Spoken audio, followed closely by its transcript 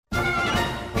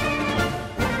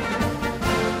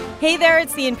Hey there,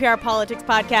 it's the NPR Politics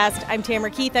Podcast. I'm Tamara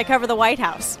Keith. I cover the White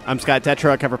House. I'm Scott Tetra.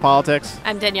 I cover politics.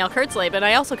 I'm Danielle Kurtzleben.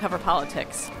 I also cover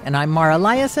politics. And I'm Mara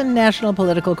Liasson, national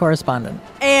political correspondent.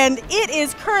 And it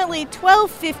is currently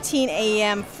 12:15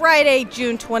 a.m., Friday,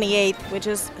 June 28th, which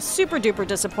is super duper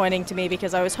disappointing to me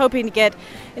because I was hoping to get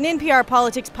an NPR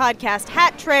Politics Podcast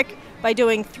hat trick by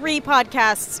doing 3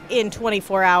 podcasts in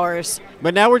 24 hours.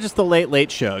 But now we're just the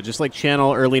late show, just like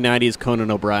channel early 90s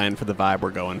Conan O'Brien for the vibe we're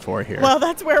going for here. Well,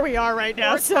 that's where we are right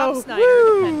now. Or Tom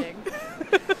Snyder,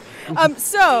 depending.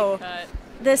 So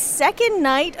the second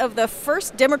night of the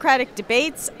first Democratic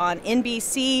debates on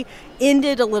NBC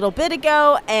ended a little bit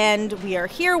ago, and we are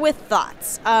here with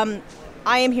thoughts.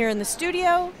 I am here in the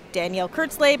studio. Danielle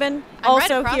Kurtzleben, I'm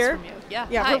also right across here. From you.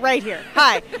 Yeah, we're right here.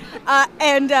 Hi.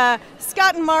 And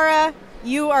Scott and Mara,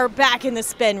 you are back in the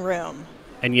spin room.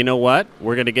 And you know what?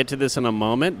 We're going to get to this in a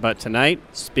moment, but tonight,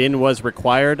 spin was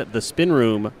required. The spin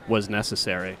room was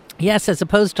necessary. Yes, as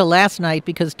opposed to last night,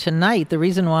 because tonight, the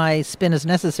reason why spin is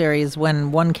necessary is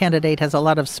when one candidate has a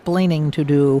lot of splaining to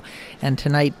do, and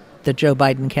tonight the Joe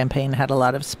Biden campaign had a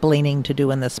lot of splaining to do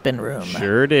in the spin room.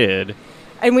 Sure did.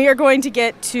 And we are going to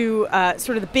get to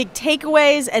sort of the big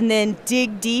takeaways and then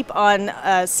dig deep on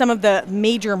some of the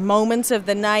major moments of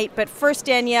the night. But first,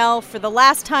 Danielle, for the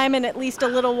last time in at least a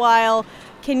little while,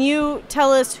 can you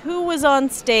tell us who was on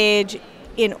stage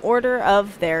in order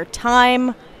of their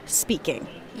time speaking?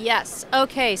 Yes.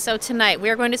 Okay, so tonight we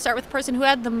are going to start with the person who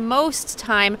had the most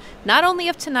time, not only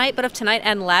of tonight, but of tonight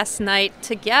and last night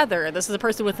together. This is the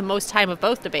person with the most time of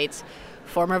both debates.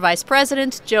 Former Vice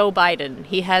President Joe Biden.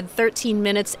 He had 13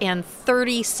 minutes and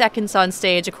 30 seconds on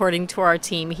stage, according to our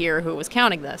team here who was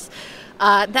counting this.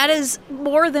 That is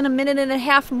more than a minute and a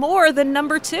half more than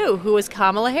number 2, who was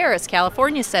Kamala Harris,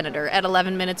 California Senator, at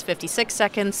 11 minutes 56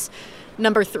 seconds.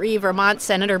 Number 3, Vermont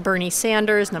Senator Bernie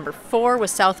Sanders. Number 4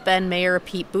 was South Bend Mayor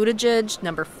Pete Buttigieg.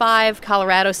 Number 5,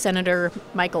 Colorado Senator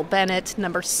Michael Bennet.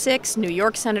 Number 6, New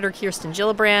York Senator Kirsten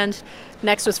Gillibrand.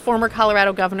 Next was former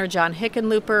Colorado Governor John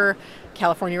Hickenlooper,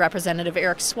 California Representative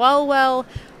Eric Swalwell,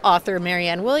 author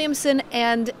Marianne Williamson,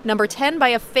 and number 10 by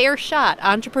a fair shot,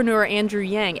 entrepreneur Andrew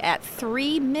Yang at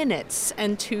 3 minutes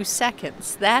and 2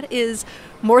 seconds. That is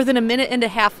more than a minute and a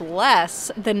half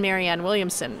less than Marianne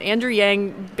Williamson. Andrew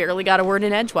Yang barely got a word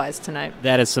in edgewise tonight.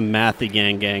 That is some math the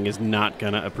Yang Gang is not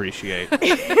going to appreciate.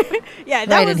 Yeah,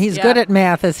 Right, and he's good at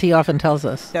math, as he often tells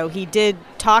us. So he did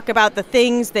talk about the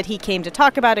things that he came to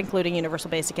talk about, including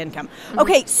universal basic income. Mm-hmm.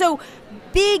 Okay, so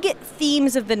big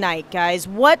themes of the night, guys.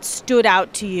 What stood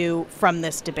out to you from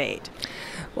this debate?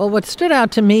 Well, what stood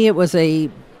out to me, it was a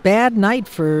bad night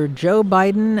for Joe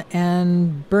Biden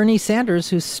and Bernie Sanders,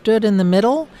 who stood in the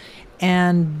middle,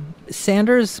 and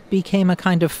Sanders became a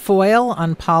kind of foil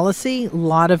on policy. A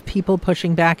lot of people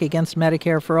pushing back against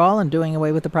Medicare for all and doing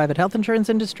away with the private health insurance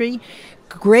industry.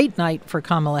 Great night for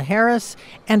Kamala Harris.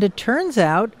 And it turns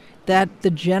out that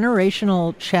the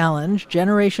generational challenge,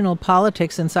 generational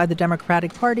politics inside the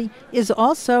Democratic Party is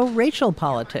also racial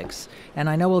politics. And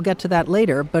I know we'll get to that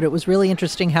later, but it was really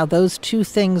interesting how those two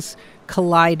things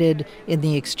collided in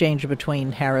the exchange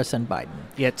between Harris and Biden.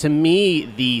 Yeah, to me,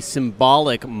 the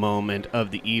symbolic moment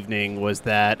of the evening was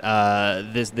that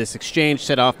this exchange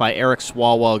set off by Eric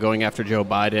Swalwell going after Joe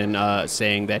Biden,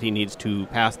 saying that he needs to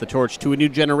pass the torch to a new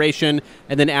generation,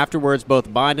 and then afterwards both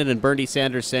Biden and Bernie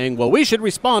Sanders saying, well, we should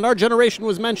respond, our generation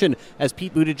was mentioned, as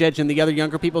Pete Buttigieg and the other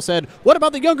younger people said, what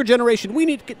about the younger generation? We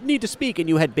need to speak. And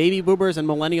you had baby boomers and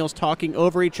millennials talking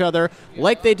over each other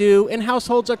like they do in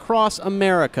households across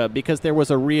America, because there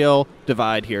was a real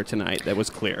divide here tonight that was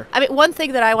clear. I mean, one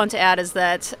thing that I want to add is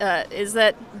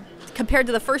that compared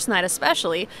to the first night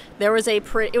especially, it was a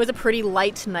pretty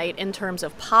light night in terms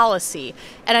of policy.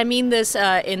 And I mean this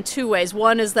in 2 ways.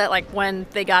 One is that, like, when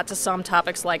they got to some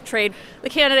topics like trade,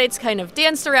 the candidates kind of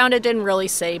danced around it, didn't really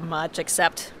say much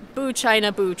except boo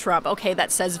China, boo Trump. Okay,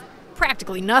 that says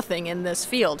practically nothing in this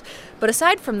field. But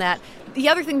aside from that, the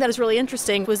other thing that is really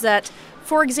interesting was that,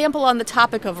 for example, on the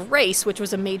topic of race, which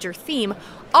was a major theme,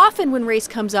 often when race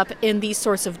comes up in these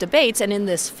sorts of debates and in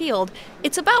this field,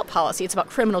 it's about policy, it's about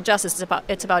criminal justice,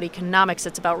 it's about economics,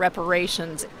 it's about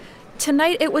reparations.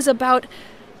 Tonight it was about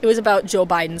Joe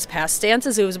Biden's past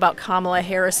stances. It was about Kamala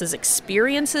Harris's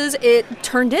experiences. It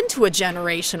turned into a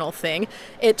generational thing.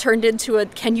 It turned into a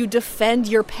can you defend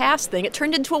your past thing. It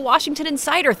turned into a Washington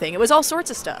Insider thing. It was all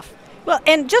sorts of stuff. Well,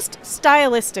 and just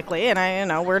stylistically,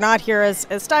 and we're not here as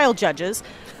style judges,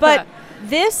 but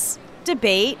this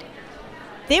debate,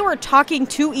 they were talking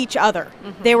to each other.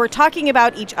 Mm-hmm. They were talking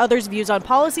about each other's views on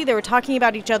policy. They were talking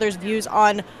about each other's views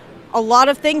on a lot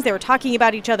of things. They were talking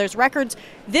about each other's records.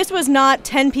 This was not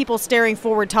 10 people staring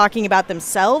forward talking about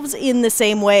themselves in the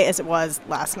same way as it was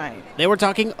last night. They were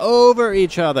talking over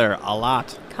each other a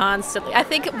lot. Constantly. I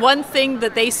think one thing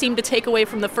that they seemed to take away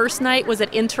from the first night was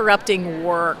that interrupting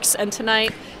works. And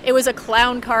tonight, it was a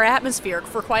clown car atmosphere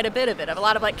for quite a bit of it. A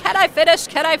lot of like, can I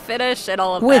finish, and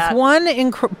all of With that. With one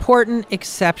important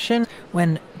exception,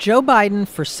 when Joe Biden,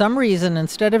 for some reason,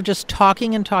 instead of just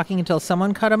talking until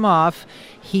someone cut him off,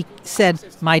 he said,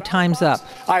 my time's up.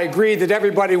 I agree that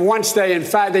everybody, once they, in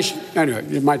fact, they should.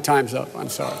 Anyway, my time's up. I'm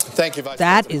sorry. Thank you, Vice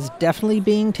That President. is definitely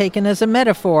being taken as a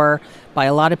metaphor by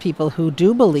a lot of people who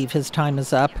do believe his time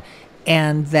is up,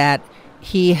 and that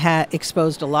he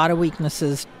exposed a lot of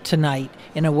weaknesses tonight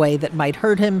in a way that might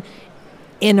hurt him,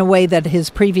 in a way that his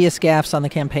previous gaffes on the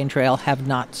campaign trail have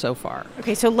not so far.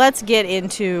 Okay, so let's get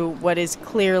into what is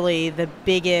clearly the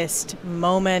biggest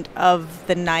moment of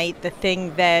the night, the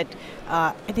thing that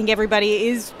I think everybody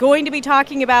is going to be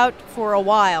talking about for a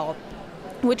while,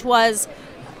 which was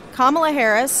Kamala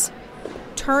Harris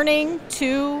turning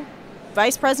to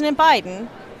Vice President Biden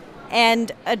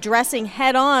and addressing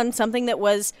head-on something that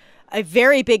was a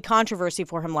very big controversy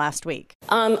for him last week.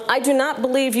 I do not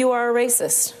believe you are a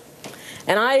racist.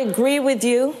 And I agree with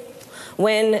you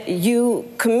when you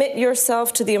commit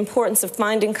yourself to the importance of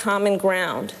finding common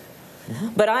ground.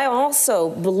 But I also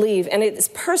believe, and it's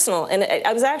personal, and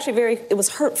I was actually it was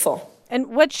hurtful. And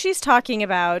what she's talking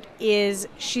about is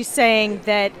she's saying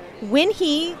that when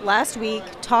he, last week,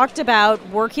 talked about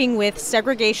working with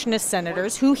segregationist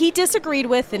senators, who he disagreed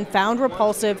with and found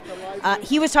repulsive,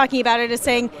 he was talking about it as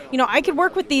saying, I could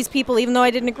work with these people even though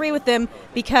I didn't agree with them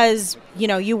because,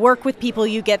 you work with people,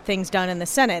 you get things done in the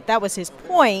Senate. That was his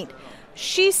point.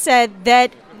 She said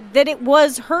that it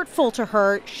was hurtful to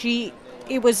her.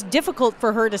 It was difficult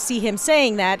for her to see him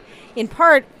saying that, in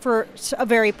part for a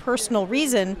very personal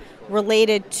reason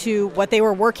related to what they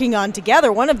were working on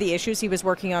together. One of the issues he was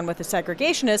working on with the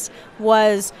segregationists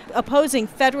was opposing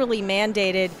federally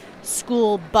mandated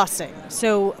school busing.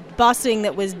 So busing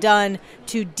that was done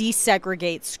to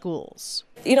desegregate schools.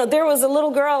 There was a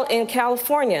little girl in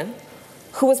California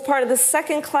who was part of the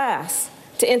second class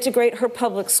to integrate her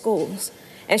public schools.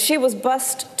 And she was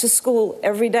bused to school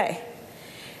every day.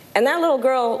 And that little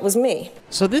girl was me.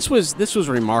 So this was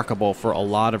remarkable for a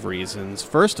lot of reasons.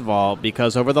 First of all,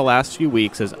 because over the last few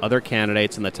weeks, as other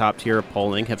candidates in the top tier of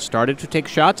polling have started to take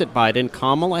shots at Biden,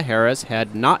 Kamala Harris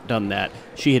had not done that.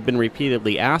 She had been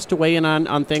repeatedly asked to weigh in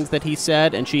on things that he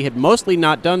said, and she had mostly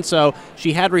not done so.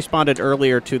 She had responded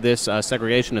earlier to this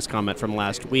segregationist comment from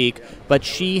last week, but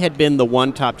she had been the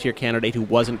one top-tier candidate who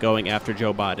wasn't going after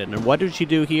Joe Biden. And what did she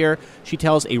do here? She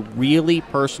tells a really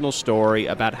personal story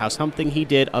about how something he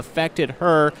did affected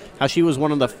her, how she was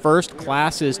one of the first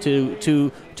classes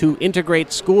to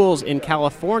integrate schools in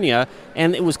California,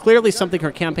 and it was clearly something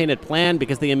her campaign had planned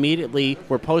because they immediately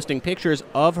were posting pictures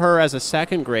of her as a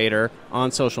second grader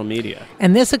on social media.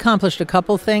 And this accomplished a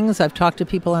couple things. I've talked to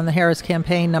people on the Harris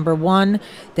campaign. Number one,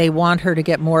 they want her to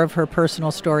get more of her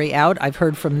personal story out. I've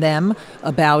heard from them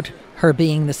about her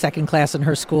being the second class in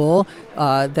her school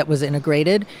that was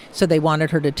integrated. So they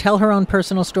wanted her to tell her own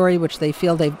personal story, which they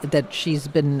feel that she's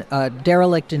been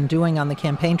derelict in doing on the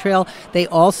campaign trail. They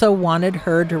also wanted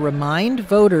her to remind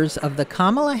voters of the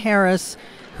Kamala Harris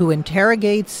who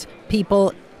interrogates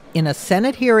people in a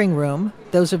Senate hearing room.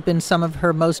 Those have been some of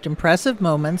her most impressive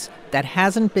moments. That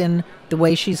hasn't been the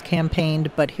way she's campaigned,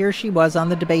 but here she was on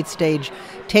the debate stage,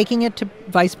 taking it to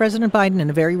Vice President Biden in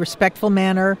a very respectful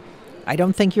manner. I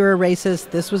don't think you're a racist.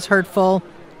 This was hurtful.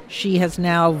 She has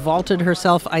now vaulted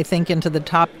herself, I think, into the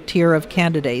top tier of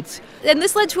candidates. And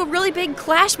this led to a really big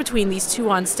clash between these two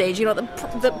on stage,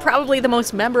 probably the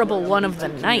most memorable one of the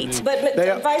night. But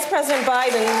Vice President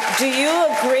Biden, do you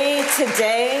agree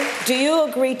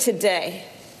today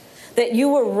that you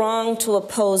were wrong to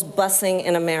oppose busing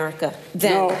in America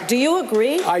then? No, do you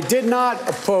agree? I did not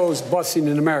oppose busing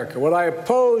in America. What I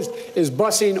opposed is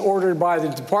busing ordered by the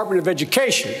Department of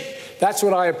Education. That's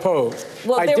what I opposed.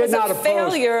 Well, there was a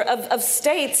failure of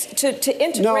states to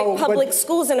integrate public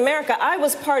schools in America. I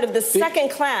was part of the second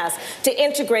class to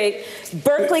integrate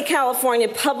Berkeley, California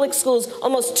public schools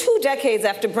almost 2 decades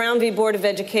after Brown v. Board of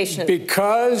Education.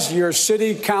 Because your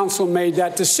city council made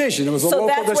that decision. It was a local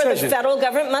decision. So that's where the federal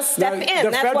government must step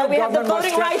in. That's why we have the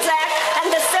Voting Rights Act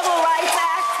and the Civil Rights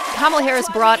Act. Kamala Harris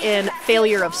brought in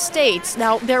failure of states.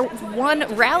 Now, their one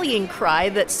rallying cry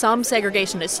that some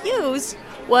segregationists use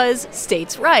was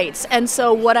states' rights. And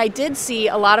so what I did see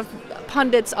a lot of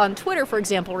pundits on Twitter, for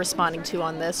example, responding to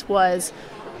on this was,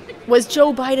 was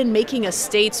Joe Biden making a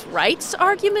states' rights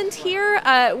argument here?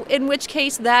 In which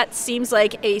case, that seems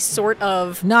like a sort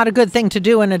of not a good thing to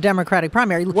do in a Democratic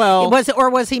primary. Well,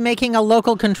 was he making a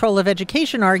local control of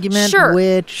education argument, Sure.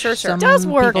 which Sure. Does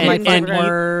work people might find and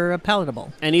more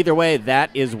palatable? And either way, that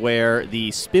is where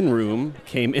the spin room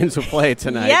came into play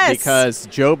tonight. Yes. Because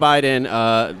Joe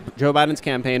Biden's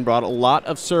campaign brought a lot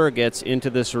of surrogates into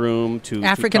this room to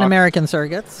African American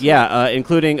surrogates. Yeah,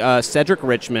 including Cedric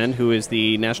Richmond, who is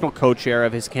the national co-chair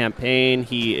of his campaign.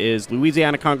 He is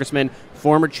Louisiana Congressman,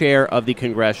 former chair of the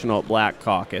Congressional Black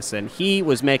Caucus. And he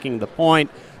was making the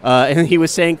point, and he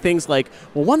was saying things like,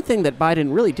 well, one thing that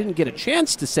Biden really didn't get a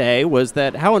chance to say was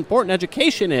that how important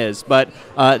education is. But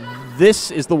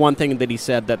this is the one thing that he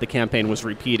said that the campaign was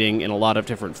repeating in a lot of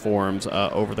different forms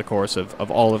over the course of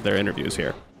all of their interviews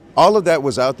here. All of that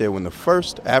was out there when the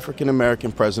first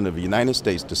African-American president of the United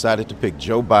States decided to pick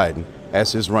Joe Biden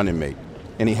as his running mate.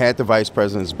 And he had the vice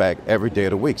president's back every day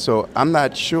of the week. So I'm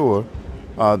not sure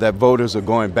that voters are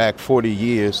going back 40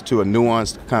 years to a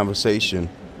nuanced conversation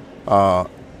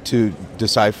to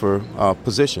decipher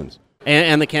positions.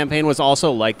 And the campaign was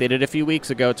also, like they did a few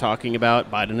weeks ago, talking about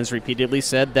Biden has repeatedly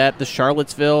said that the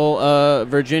Charlottesville,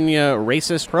 Virginia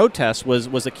racist protest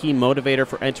was a key motivator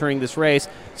for entering this race.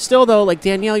 Still, though, like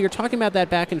Danielle, you're talking about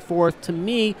that back and forth. To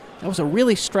me, that was a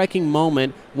really striking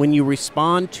moment when you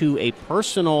respond to a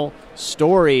personal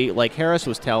story like Harris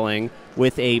was telling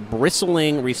with a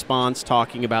bristling response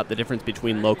talking about the difference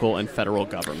between local and federal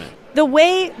government. The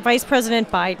way Vice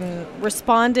President Biden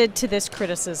responded to this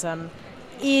criticism,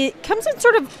 it comes in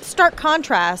sort of stark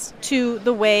contrast to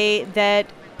the way that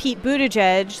Pete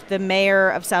Buttigieg, the mayor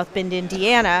of South Bend,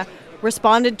 Indiana,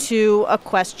 responded to a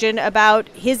question about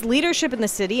his leadership in the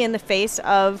city in the face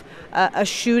of a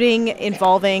shooting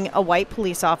involving a white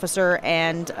police officer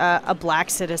and a black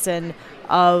citizen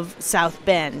of South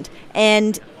Bend.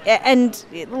 And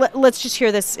let's just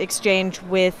hear this exchange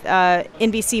with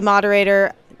NBC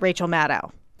moderator Rachel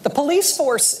Maddow. The police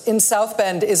force in South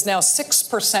Bend is now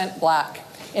 6% black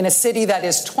in a city that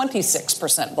is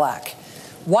 26% black.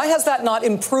 Why has that not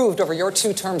improved over your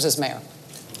 2 terms as mayor?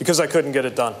 Because I couldn't get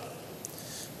it done.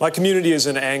 My community is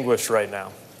in anguish right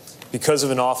now because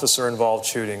of an officer-involved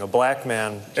shooting, a black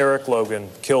man, Eric Logan,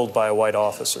 killed by a white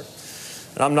officer.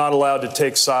 And I'm not allowed to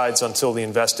take sides until the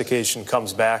investigation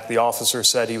comes back. The officer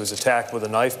said he was attacked with a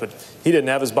knife, but he didn't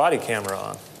have his body camera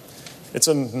on. It's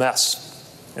a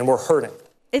mess, and we're hurting.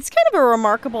 It's kind of a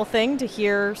remarkable thing to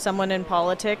hear someone in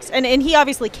politics, and he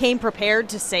obviously came prepared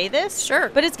to say this. Sure.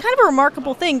 But it's kind of a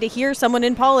remarkable thing to hear someone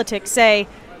in politics say,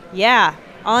 yeah,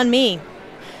 on me.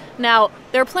 Now,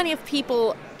 there are plenty of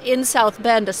people in South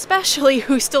Bend, especially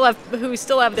who still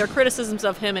have their criticisms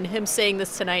of him, and him saying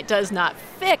this tonight does not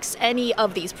fix any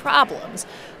of these problems.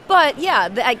 But yeah,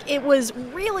 it was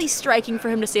really striking for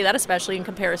him to say that, especially in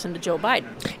comparison to Joe Biden.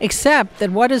 Except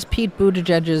that what is Pete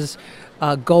Buttigieg's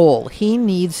goal? He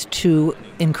needs to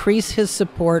increase his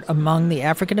support among the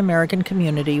African American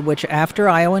community, which after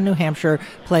Iowa and New Hampshire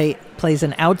plays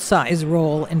an outsized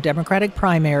role in Democratic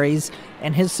primaries,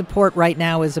 and his support right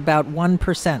now is about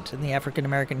 1% in the African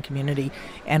American community.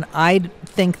 And I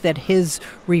think that his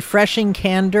refreshing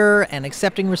candor and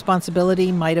accepting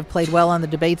responsibility might have played well on the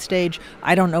debate stage.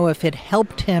 I don't know if it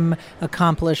helped him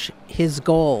accomplish his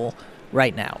goal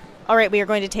right now. All right, we are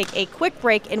going to take a quick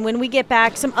break, and when we get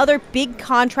back, some other big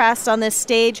contrasts on this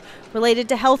stage related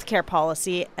to healthcare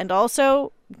policy and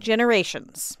also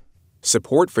generations.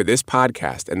 Support for this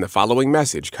podcast and the following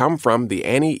message come from the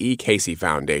Annie E. Casey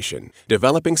Foundation,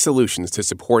 developing solutions to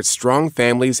support strong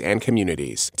families and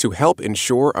communities to help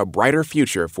ensure a brighter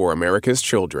future for America's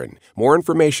children. More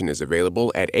information is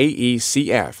available at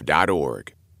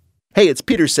aecf.org. Hey, it's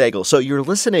Peter Sagal. So you're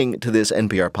listening to this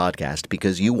NPR podcast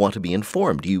because you want to be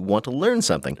informed. You want to learn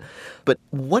something. But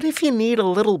what if you need a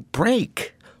little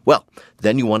break? Well,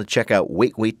 then you want to check out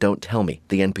Wait, Wait, Don't Tell Me,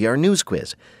 the NPR News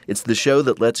Quiz. It's the show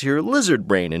that lets your lizard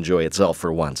brain enjoy itself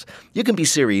for once. You can be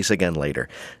serious again later.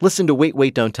 Listen to Wait,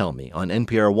 Wait, Don't Tell Me on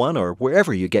NPR One or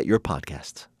wherever you get your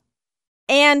podcasts.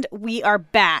 And we are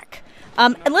back.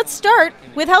 And let's start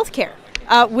with healthcare,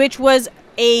 which was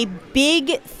a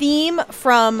big theme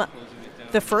from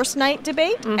the first night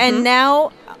debate. Mm-hmm. And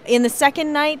now in the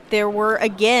second night, there were,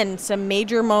 again, some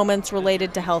major moments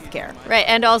related to healthcare. Right,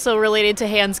 and also related to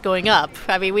hands going up.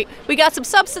 I mean, we got some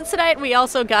substance tonight. We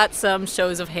also got some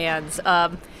shows of hands.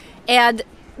 And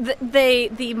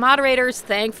the moderators,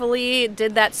 thankfully,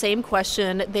 did that same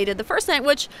question they did the first night,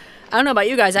 which, I don't know about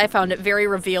you guys, I found it very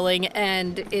revealing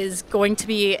and is going to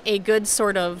be a good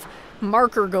sort of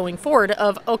marker going forward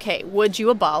of, okay, would you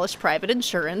abolish private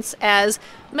insurance, as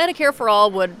Medicare for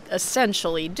All would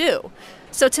essentially do?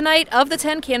 So tonight, of the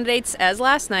 10 candidates, as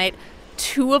last night,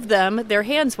 2 of them, their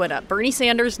hands went up. Bernie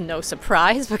Sanders, no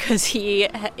surprise, because he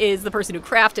is the person who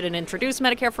crafted and introduced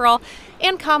Medicare for All,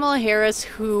 and Kamala Harris,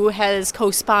 who has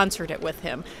co-sponsored it with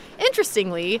him.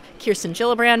 Interestingly, Kirsten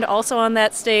Gillibrand, also on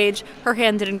that stage, her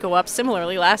hand didn't go up.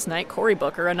 Similarly, last night, Cory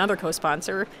Booker, another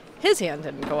co-sponsor, his hand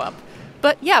didn't go up.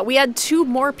 But yeah, we had 2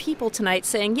 more people tonight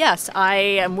saying, yes, I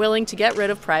am willing to get rid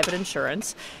of private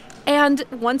insurance. And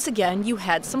once again, you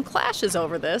had some clashes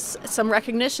over this, some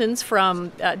recognitions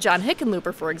from John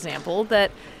Hickenlooper, for example, that,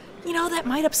 that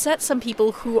might upset some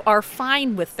people who are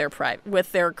fine with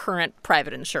their current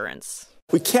private insurance.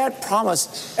 We can't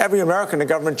promise every American a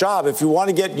government job. If you want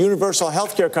to get universal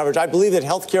health care coverage, I believe that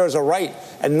health care is a right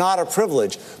and not a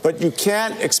privilege. But you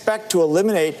can't expect to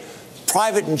eliminate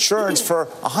private insurance for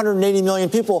 180 million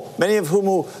people, many of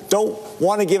whom don't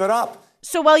want to give it up.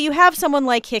 So while you have someone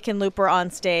like Hickenlooper on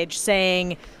stage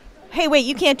saying, hey, wait,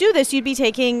 you can't do this, you'd be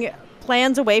taking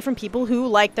plans away from people who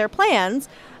like their plans,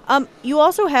 you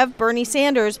also have Bernie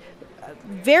Sanders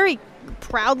very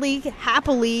proudly,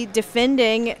 happily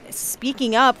defending,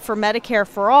 speaking up for Medicare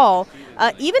for All,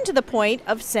 even to the point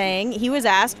of saying, he was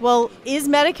asked, well, is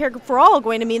Medicare for All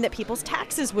going to mean that people's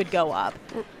taxes would go up?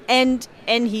 And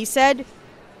he said,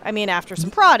 after some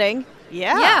prodding,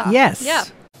 yeah. Yes. Yeah.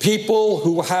 People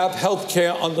who have health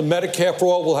care under Medicare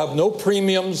for All will have no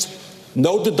premiums,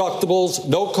 no deductibles,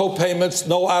 no co-payments,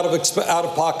 no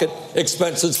out-of-pocket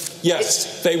expenses.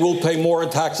 Yes, they will pay more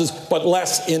in taxes, but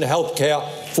less in health care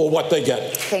for what they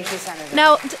get. Thank you, Senator.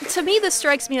 Now, to me, this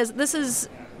strikes me as this is,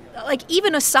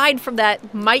 even aside from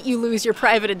that, might you lose your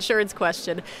private insurance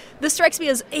question, this strikes me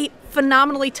as a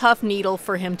phenomenally tough needle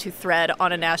for him to thread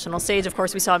on a national stage. Of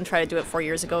course, we saw him try to do it 4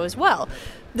 years ago as well.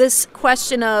 This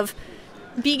question of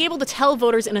being able to tell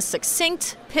voters in a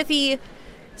succinct, pithy,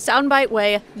 soundbite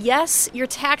way, yes, your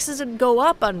taxes would go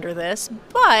up under this,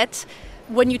 but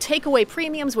when you take away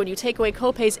premiums, when you take away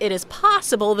copays, it is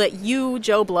possible that you,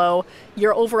 Joe Blow,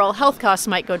 your overall health costs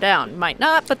might go down. Might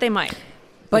not, but they might.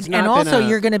 But and also,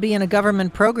 you're going to be in a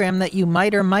government program that you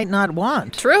might or might not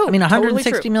want. True.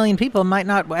 160 million people might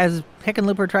not, as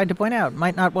Hickenlooper tried to point out,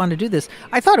 might not want to do this.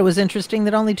 I thought it was interesting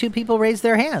that only 2 people raised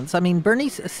their hands. Bernie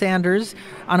Sanders,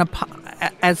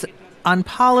 on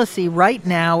policy right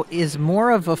now, is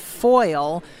more of a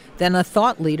foil than a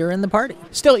thought leader in the party.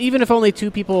 Still, even if only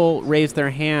 2 people raised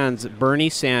their hands, Bernie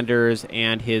Sanders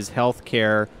and his health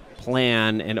care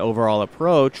plan and overall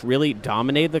approach really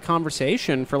dominated the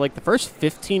conversation for the first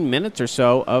 15 minutes or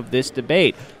so of this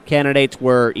debate. Candidates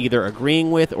were either agreeing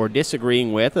with or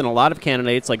disagreeing with, and a lot of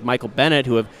candidates like Michael Bennet,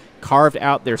 who have carved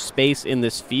out their space in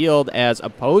this field as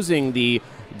opposing the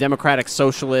democratic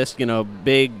socialist,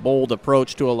 big, bold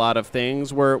approach to a lot of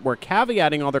things, were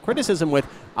caveating all their criticism with,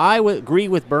 I would agree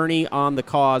with Bernie on the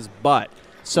cause, but...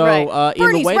 So, right. In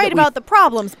Bernie's the way right about the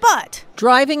problems, but...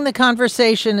 Driving the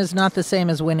conversation is not the same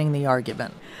as winning the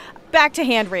argument. Back to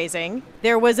hand raising.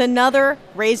 There was another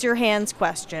raise your hands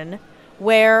question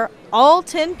where all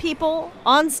 10 people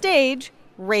on stage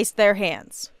raised their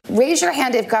hands. Raise your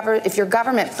hand if your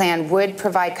government plan would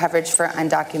provide coverage for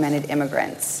undocumented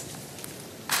immigrants.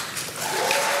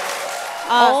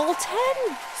 All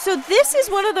 10. So this is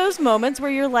one of those moments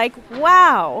where you're like,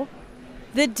 wow,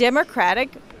 the Democratic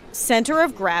center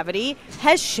of gravity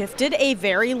has shifted a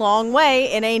very long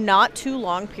way in a not too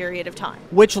long period of time.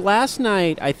 Which last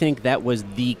night, I think that was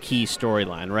the key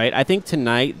storyline, right? I think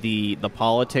tonight, the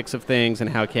politics of things and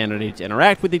how candidates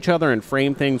interact with each other and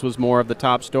frame things was more of the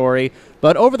top story.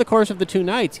 But over the course of the 2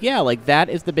 nights, that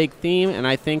is the big theme. And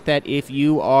I think that if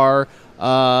you are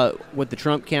with the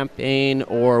Trump campaign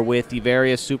or with the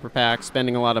various super PACs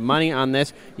spending a lot of money on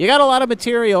this, you got a lot of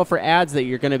material for ads that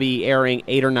you're going to be airing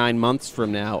 8 or 9 months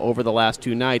from now over the last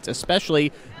 2 nights,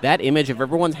 especially that image of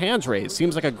everyone's hands raised.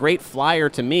 Seems like a great flyer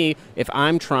to me if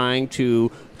I'm trying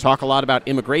to talk a lot about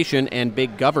immigration and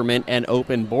big government and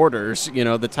open borders,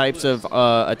 the types of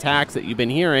attacks that you've been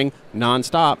hearing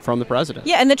nonstop from the president.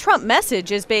 Yeah, and the Trump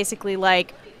message is basically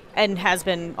and has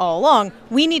been all along,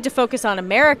 we need to focus on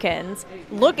Americans.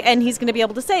 And he's going to be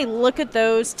able to say, look at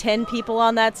those 10 people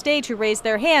on that stage who raised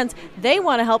their hands. They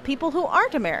want to help people who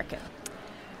aren't American.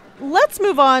 Let's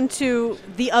move on to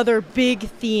the other big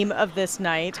theme of this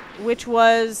night, which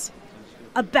was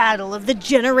a battle of the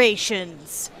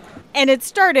generations. And it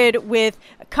started with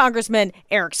Congressman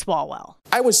Eric Swalwell.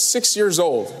 I was 6 years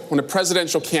old when a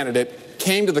presidential candidate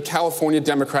came to the California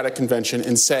Democratic Convention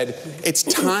and said, it's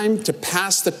time to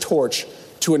pass the torch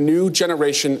to a new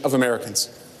generation of Americans.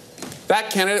 That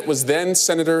candidate was then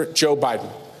Senator Joe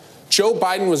Biden. Joe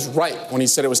Biden was right when he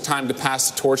said it was time to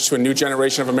pass the torch to a new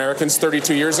generation of Americans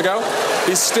 32 years ago.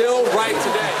 He's still right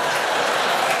today.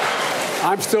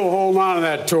 I'm still holding on to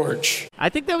that torch. I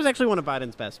think that was actually one of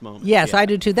Biden's best moments. Yes, I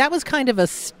do too. That was kind of a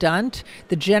stunt.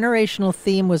 The generational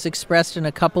theme was expressed in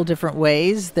a couple different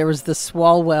ways. There was the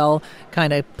Swalwell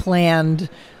kind of planned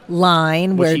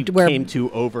line which he came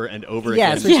to over and over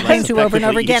again. Yes, which came to over and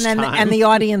over again, and the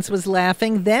audience was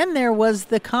laughing. Then there was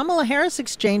the Kamala Harris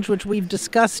exchange, which we've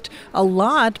discussed a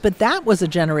lot, but that was a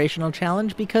generational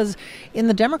challenge because in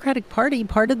the Democratic Party,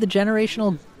 part of the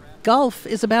generational gulf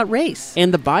is about race.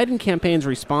 And the Biden campaign's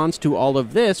response to all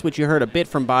of this, which you heard a bit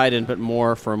from Biden, but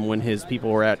more from when his people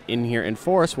were in here in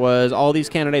force, was all these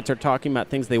candidates are talking about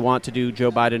things they want to do.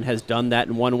 Joe Biden has done that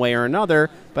in one way or another,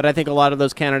 but I think a lot of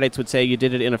those candidates would say you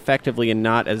did it ineffectively and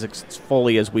not as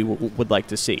fully as we would like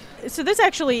to see. So this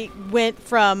actually went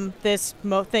from this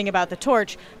thing about the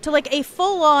torch to like a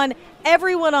full-on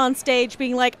everyone on stage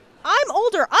being like, I'm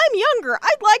older. I'm younger.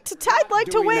 I'd like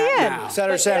to weigh in.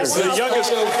 Senator Sanders.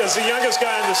 As the youngest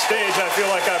guy on the stage, I feel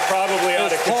like I probably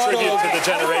ought to contribute to the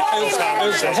generational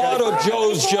conversation. As part of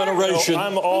Joe's generation.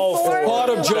 I'm all for part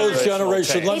of Joe's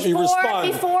generation. Let me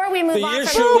respond. Before we move on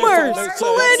from boomers,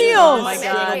 millennials. Oh my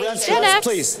God. Gen X.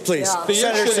 Please.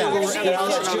 Senator Sanders.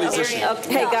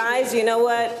 Hey, guys, you know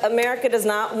what? America does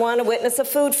not want to witness a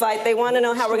food fight. They want to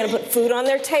know how we're going to put food on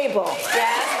their table.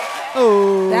 Yes?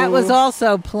 Oh. That was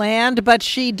also planned, but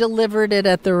she delivered it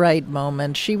at the right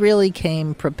moment. She really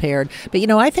came prepared. But,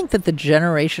 I think that the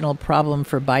generational problem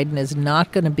for Biden is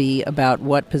not going to be about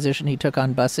what position he took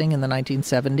on busing in the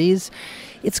 1970s.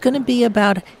 It's going to be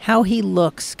about how he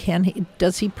looks.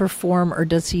 Does he perform, or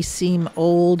does he seem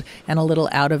old and a little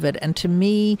out of it? And to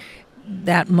me,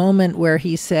 that moment where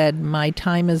he said, "My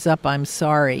time is up, I'm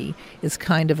sorry," is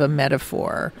kind of a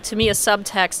metaphor. To me, a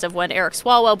subtext of when Eric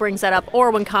Swalwell brings that up, or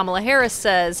when Kamala Harris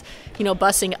says,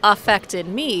 busing affected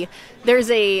me, there's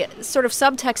a sort of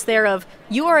subtext there of,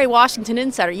 you are a Washington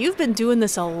insider. You've been doing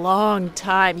this a long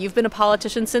time. You've been a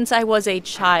politician since I was a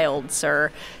child,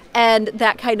 sir. And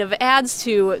that kind of adds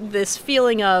to this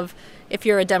feeling of, if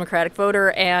you're a Democratic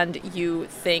voter and you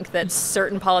think that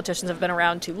certain politicians have been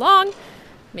around too long,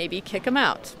 maybe kick them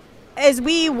out. As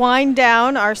we wind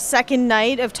down our second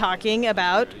night of talking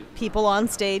about people on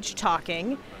stage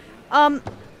talking,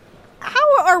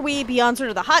 how are we, beyond sort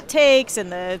of the hot takes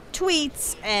and the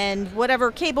tweets and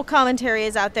whatever cable commentary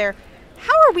is out there,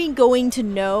 how are we going to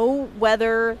know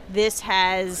whether this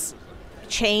has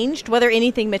changed, whether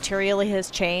anything materially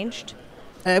has changed?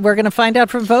 We're going to find out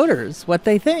from voters what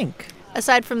they think.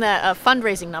 Aside from the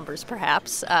fundraising numbers,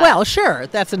 perhaps. Well, sure.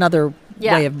 That's another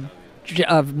way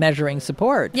of measuring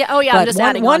support. Yeah. Oh, yeah. But I'm just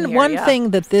adding one thing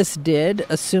that this did,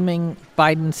 assuming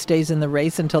Biden stays in the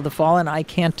race until the fall, and I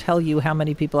can't tell you how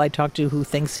many people I talked to who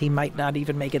thinks he might not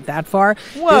even make it that far.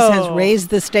 Whoa. This has raised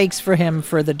the stakes for him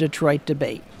for the Detroit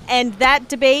debate. And that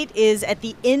debate is at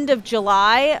the end of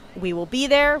July. We will be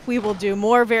there. We will do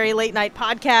more very late night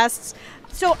podcasts.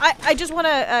 So I just want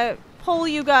to poll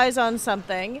you guys on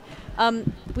something.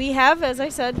 We have, as I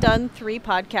said, done 3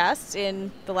 podcasts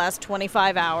in the last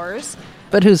 25 hours.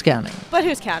 But who's counting?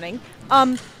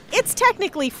 It's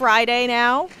technically Friday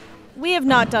now. We have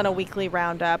not done a weekly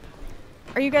roundup.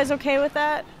 Are you guys okay with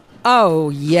that? Oh,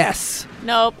 yes.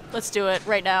 Nope. Let's do it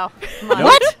right now. Come on. Nope.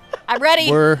 What? I'm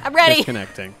ready. I'm ready.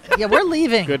 Disconnecting. Yeah, we're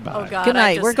leaving. Goodbye. Oh, God. Good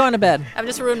night. We're going to bed. I've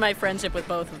just ruined my friendship with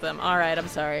both of them. All right. I'm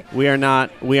sorry. We are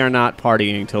not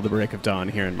partying till the break of dawn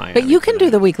here in Miami. But you can do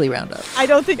the weekly roundup. I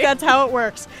don't think that's how it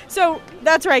works. So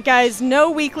that's right, guys.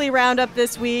 No weekly roundup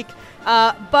this week.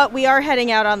 But we are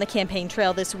heading out on the campaign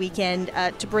trail this weekend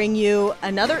to bring you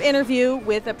another interview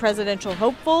with a presidential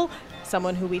hopeful,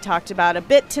 someone who we talked about a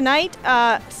bit tonight.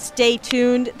 Stay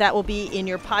tuned. That will be in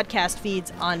your podcast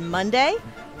feeds on Monday.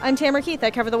 I'm Tamara Keith.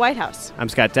 I cover the White House. I'm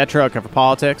Scott Detrow. I cover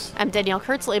politics. I'm Danielle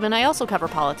Kurtzleben. I also cover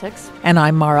politics. And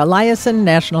I'm Mara Liasson,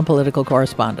 national political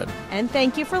correspondent. And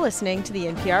thank you for listening to the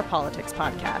NPR Politics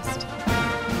Podcast.